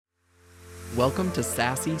Welcome to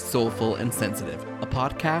Sassy, Soulful, and Sensitive, a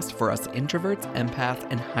podcast for us introverts, empaths,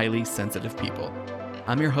 and highly sensitive people.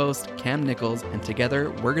 I'm your host, Cam Nichols, and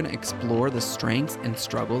together we're going to explore the strengths and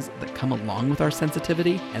struggles that come along with our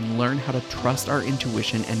sensitivity and learn how to trust our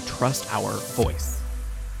intuition and trust our voice.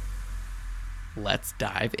 Let's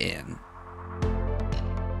dive in.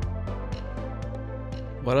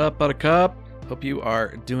 What up, Buttercup? Hope you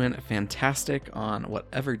are doing fantastic on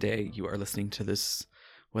whatever day you are listening to this,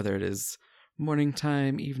 whether it is morning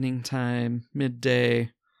time, evening time,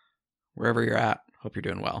 midday, wherever you're at. Hope you're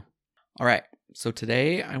doing well. All right, so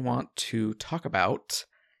today I want to talk about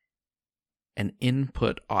an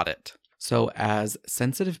input audit. So as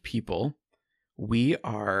sensitive people, we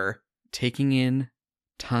are taking in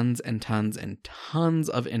tons and tons and tons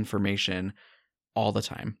of information all the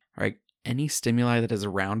time, right? Any stimuli that is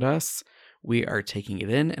around us, we are taking it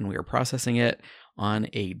in and we are processing it on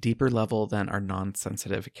a deeper level than our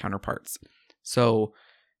non-sensitive counterparts. So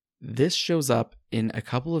this shows up in a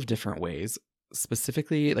couple of different ways.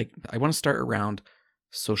 Specifically, I want to start around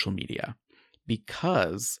social media,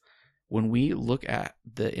 because when we look at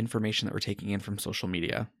the information that we're taking in from social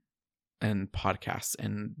media and podcasts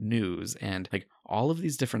and news and all of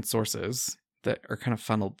these different sources that are kind of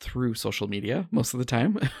funneled through social media most of the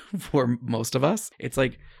time for most of us, it's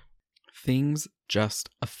like things just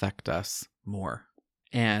affect us more.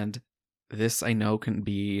 And this, I know, can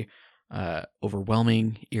be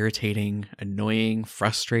overwhelming, irritating, annoying,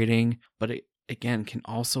 frustrating, but it, again, can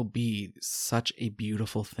also be such a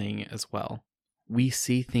beautiful thing as well. We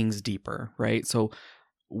see things deeper, right? So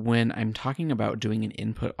when I'm talking about doing an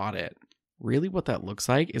input audit, really what that looks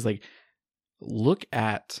like is look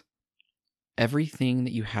at everything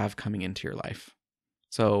that you have coming into your life.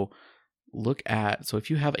 So if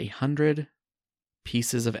you have 100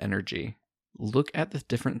 pieces of energy, look at the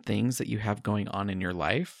different things that you have going on in your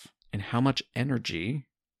life and how much energy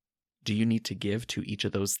do you need to give to each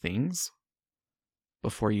of those things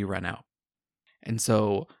before you run out. And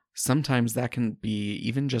so sometimes that can be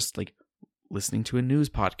even just listening to a news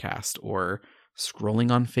podcast or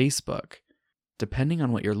scrolling on Facebook. Depending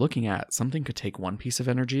on what you're looking at, something could take 1 piece of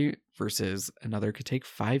energy versus another could take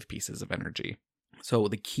 5 pieces of energy. So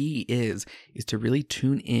the key is to really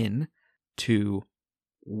tune in to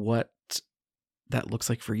what that looks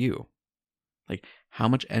like for you. How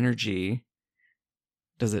much energy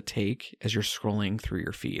does it take as you're scrolling through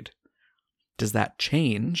your feed? Does that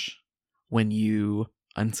change when you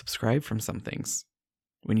unsubscribe from some things?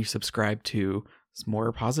 When you subscribe to some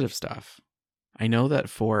more positive stuff? I know that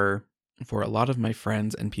for a lot of my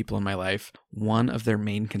friends and people in my life, one of their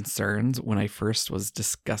main concerns when I first was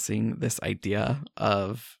discussing this idea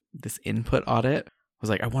of this input audit was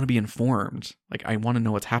I want to be informed. I want to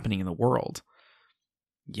know what's happening in the world.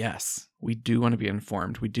 Yes, we do want to be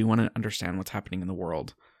informed. We do want to understand what's happening in the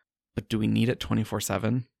world. But do we need it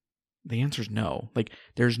 24/7? The answer is no.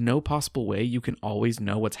 There's no possible way you can always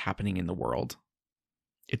know what's happening in the world.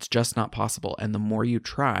 It's just not possible. And the more you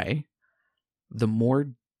try, the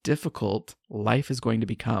more difficult life is going to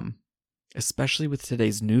become, especially with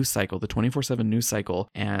today's news cycle, the 24/7 news cycle,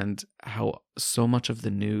 and how so much of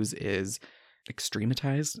the news is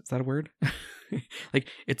extrematized. Is that a word?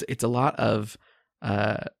 It's a lot of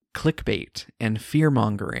clickbait and fear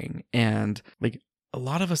mongering, and a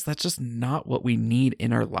lot of us, that's just not what we need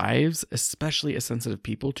in our lives, especially as sensitive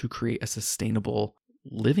people, to create a sustainable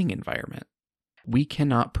living environment. We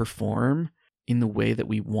cannot perform in the way that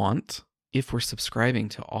we want if we're subscribing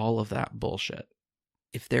to all of that bullshit.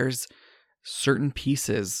 If there's certain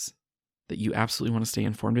pieces that you absolutely want to stay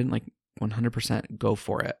informed in, 100% go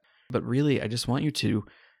for it. But really, I just want you to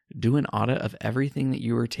do an audit of everything that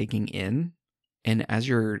you are taking in. And as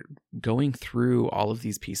you're going through all of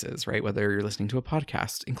these pieces, right, whether you're listening to a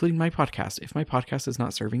podcast, including my podcast, if my podcast is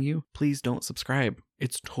not serving you, please don't subscribe.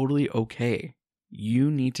 It's totally okay. You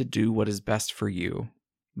need to do what is best for you.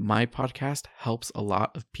 My podcast helps a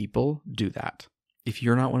lot of people do that. If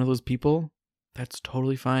you're not one of those people, that's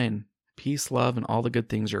totally fine. Peace, love, and all the good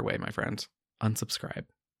things your way, my friend. Unsubscribe.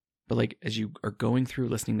 But as you are going through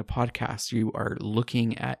listening to podcasts, you are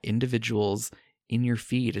looking at individuals in your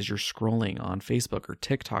feed as you're scrolling on Facebook or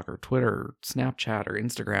TikTok or Twitter or Snapchat or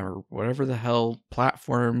Instagram or whatever the hell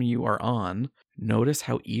platform you are on. Notice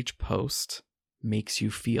how each post makes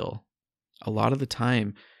you feel. A lot of the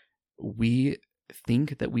time, we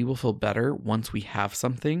think that we will feel better once we have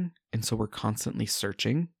something, and so we're constantly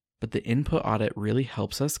searching. But the input audit really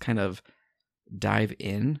helps us kind of dive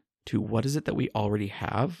in to what is it that we already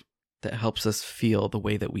have that helps us feel the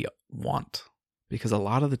way that we want. Because a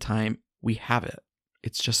lot of the time, we have it.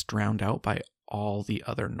 It's just drowned out by all the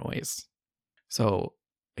other noise. So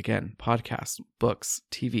Again, podcasts, books,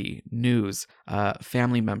 TV, news,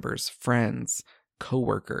 family members, friends,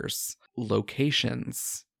 coworkers,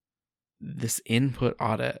 locations. This input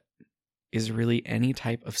audit is really any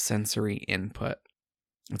type of sensory input.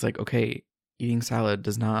 It's like, okay, eating salad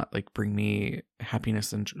does not like bring me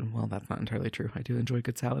happiness and, well, that's not entirely true. I do enjoy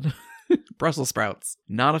good salad. Brussels sprouts.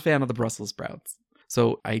 Not a fan of the Brussels sprouts.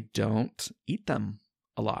 So I don't eat them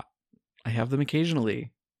a lot. I have them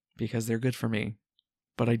occasionally because they're good for me,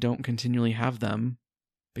 but I don't continually have them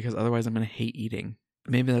because otherwise I'm going to hate eating.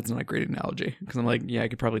 Maybe that's not a great analogy because I'm like, yeah, I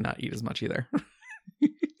could probably not eat as much either.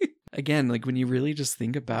 Again, like when you really just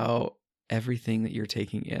think about everything that you're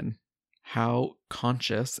taking in, how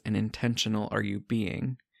conscious and intentional are you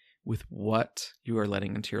being with what you are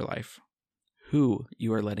letting into your life, who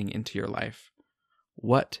you are letting into your life,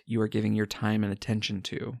 what you are giving your time and attention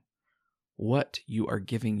to, what you are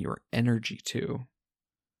giving your energy to.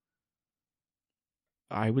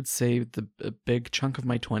 I would say a big chunk of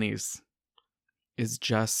my 20s is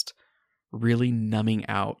just really numbing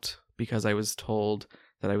out because I was told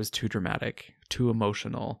that I was too dramatic, too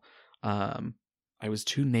emotional. I was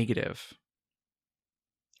too negative.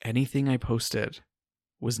 Anything I posted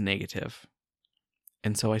was negative.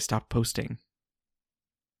 And so I stopped posting.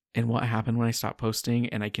 And what happened when I stopped posting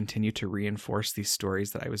and I continued to reinforce these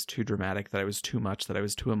stories that I was too dramatic, that I was too much, that I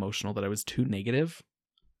was too emotional, that I was too negative?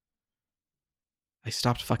 I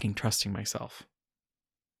stopped fucking trusting myself.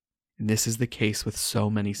 And this is the case with so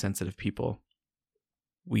many sensitive people.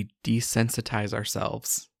 We desensitize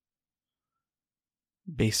ourselves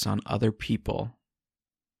based on other people,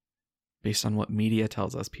 based on what media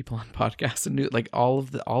tells us, people on podcasts and news, like all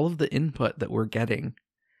of the input that we're getting.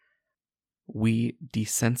 We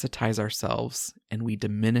desensitize ourselves and we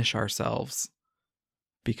diminish ourselves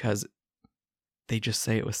because they just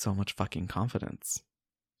say it with so much fucking confidence.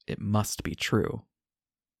 It must be true.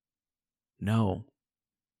 No,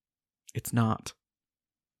 it's not.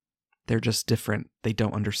 They're just different. They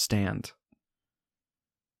don't understand.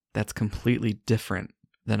 That's completely different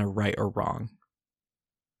than a right or wrong.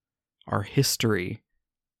 Our history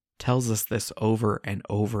tells us this over and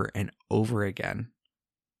over and over again.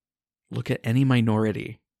 Look at any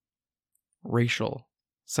minority, racial,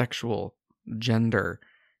 sexual, gender,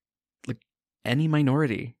 like any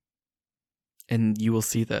minority, and you will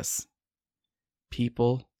see this.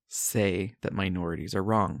 People say that minorities are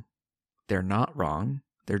wrong. They're not wrong.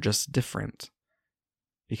 They're just different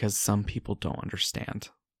because some people don't understand.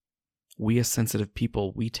 We as sensitive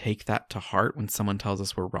people, we take that to heart when someone tells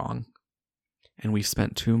us we're wrong. And we've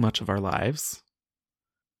spent too much of our lives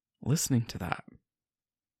listening to that.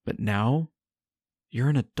 But now, you're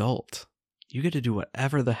an adult. You get to do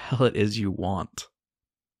whatever the hell it is you want.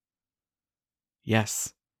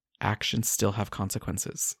 Yes, actions still have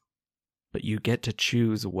consequences. But you get to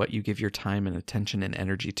choose what you give your time and attention and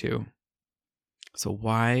energy to. So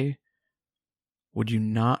why would you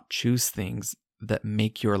not choose things that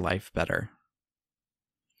make your life better?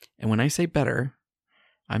 And when I say better,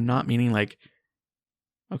 I'm not meaning like,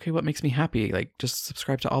 okay, what makes me happy? Like just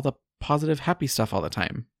subscribe to all the positive, happy stuff all the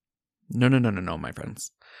time. No, my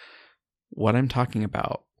friends. What I'm talking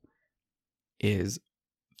about is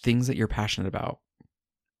things that you're passionate about.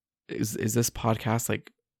 Is this podcast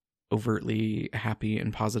like overtly happy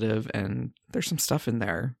and positive? And there's some stuff in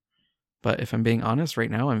there. But if I'm being honest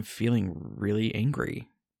right now, I'm feeling really angry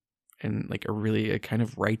and like a kind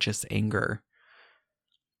of righteous anger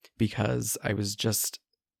because I was just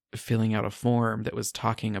filling out a form that was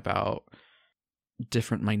talking about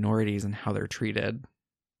different minorities and how they're treated.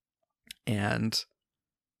 And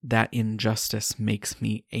that injustice makes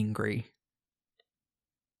me angry.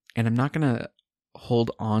 And I'm not going to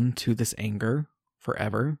hold on to this anger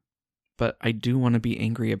forever, but I do want to be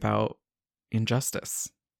angry about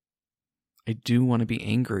injustice. I do want to be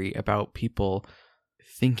angry about people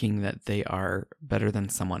thinking that they are better than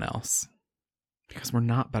someone else, because we're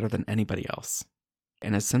not better than anybody else.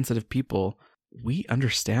 And as sensitive people, we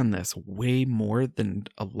understand this way more than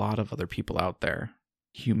a lot of other people out there.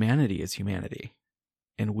 Humanity is humanity.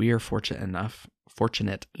 And we are fortunate enough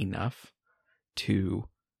to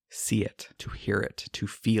see it, to hear it, to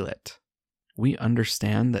feel it. We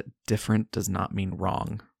understand that different does not mean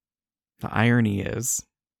wrong. The irony is,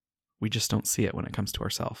 we just don't see it when it comes to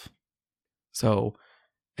ourselves. So,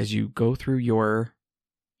 as you go through your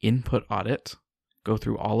input audit, go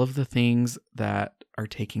through all of the things that are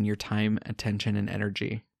taking your time, attention, and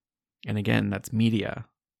energy. And again, that's media,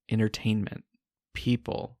 entertainment,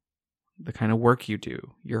 people, the kind of work you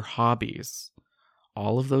do, your hobbies,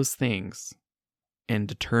 all of those things, and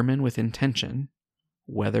determine with intention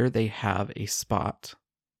whether they have a spot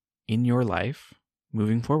in your life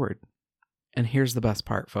moving forward. And here's the best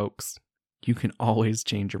part, folks. You can always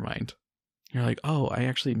change your mind. You're like, oh, I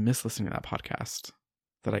actually miss listening to that podcast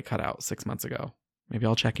that I cut out 6 months ago. Maybe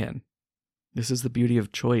I'll check in. This is the beauty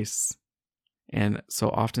of choice. And so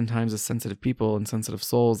oftentimes as sensitive people and sensitive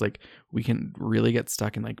souls, like we can really get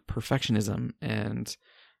stuck in like perfectionism and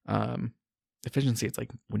efficiency. It's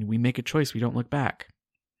like when we make a choice, we don't look back.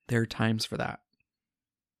 There are times for that.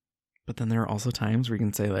 But then there are also times where you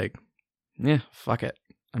can say like, yeah, fuck it.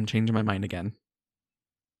 I'm changing my mind again.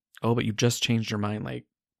 Oh, but you just changed your mind like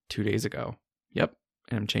 2 days ago. Yep.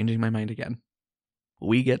 And I'm changing my mind again.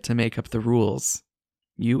 We get to make up the rules.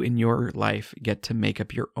 You in your life get to make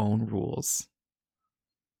up your own rules.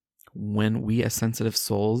 When we as sensitive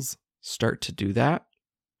souls start to do that,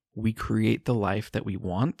 we create the life that we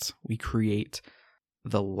want. We create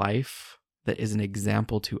the life that is an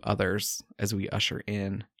example to others as we usher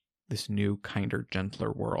in this new, kinder,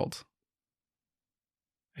 gentler world.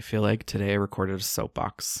 I feel like today I recorded a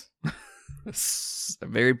soapbox.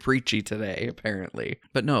 Very preachy today, apparently.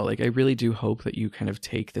 But no, like I really do hope that you kind of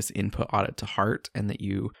take this input audit to heart and that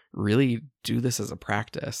you really do this as a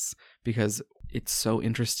practice, because it's so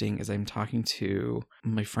interesting as I'm talking to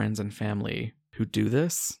my friends and family who do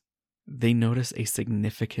this, they notice a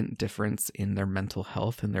significant difference in their mental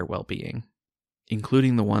health and their well-being,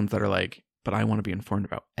 including the ones that are like, but I want to be informed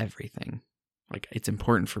about everything. Like it's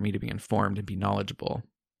important for me to be informed and be knowledgeable.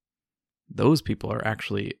 Those people are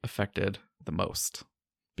actually affected the most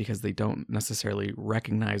because they don't necessarily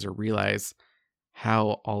recognize or realize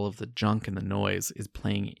how all of the junk and the noise is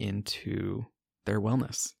playing into their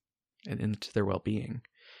wellness and into their well-being.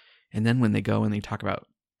 And then when they go and they talk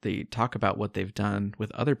about what they've done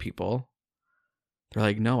with other people, they're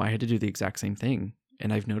like, no, I had to do the exact same thing.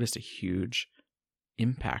 And I've noticed a huge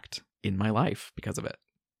impact in my life because of it.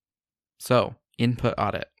 So, input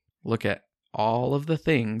audit. Look at all of the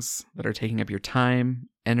things that are taking up your time,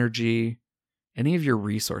 energy, any of your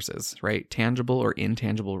resources, right? Tangible or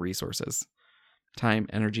intangible resources. Time,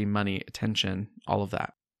 energy, money, attention, all of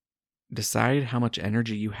that. Decide how much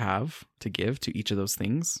energy you have to give to each of those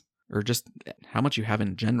things, or just how much you have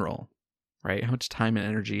in general, right? How much time and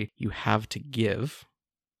energy you have to give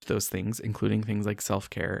to those things, including things like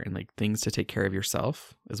self-care and like things to take care of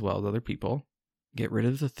yourself as well as other people. Get rid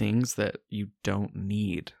of the things that you don't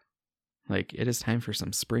need. Like, it is time for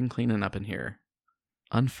some spring cleaning up in here.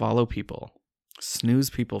 Unfollow people. Snooze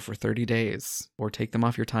people for 30 days or take them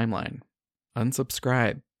off your timeline.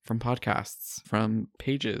 Unsubscribe from podcasts, from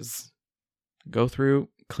pages. Go through,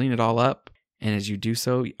 clean it all up. And as you do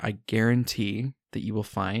so, I guarantee that you will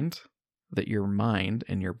find that your mind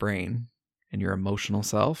and your brain and your emotional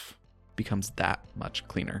self becomes that much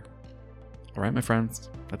cleaner. All right, my friends,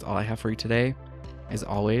 that's all I have for you today. As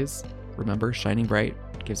always, remember, shining bright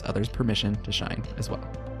gives others permission to shine as well.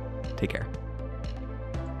 Take care.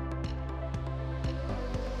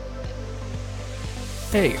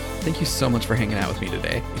 Hey, thank you so much for hanging out with me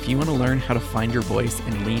today. If you want to learn how to find your voice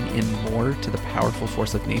and lean in more to the powerful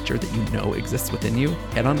force of nature that you know exists within you,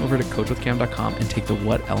 head on over to coachwithcam.com and take the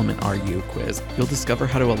What Element Are You quiz. You'll discover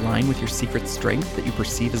how to align with your secret strength that you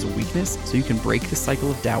perceive as a weakness so you can break the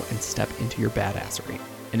cycle of doubt and step into your badassery.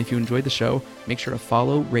 And if you enjoyed the show, make sure to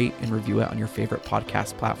follow, rate, and review it on your favorite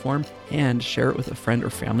podcast platform and share it with a friend or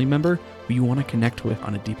family member who you want to connect with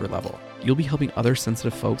on a deeper level. You'll be helping other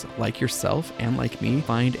sensitive folks like yourself and like me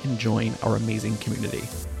find and join our amazing community.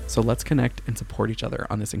 So let's connect and support each other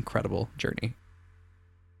on this incredible journey.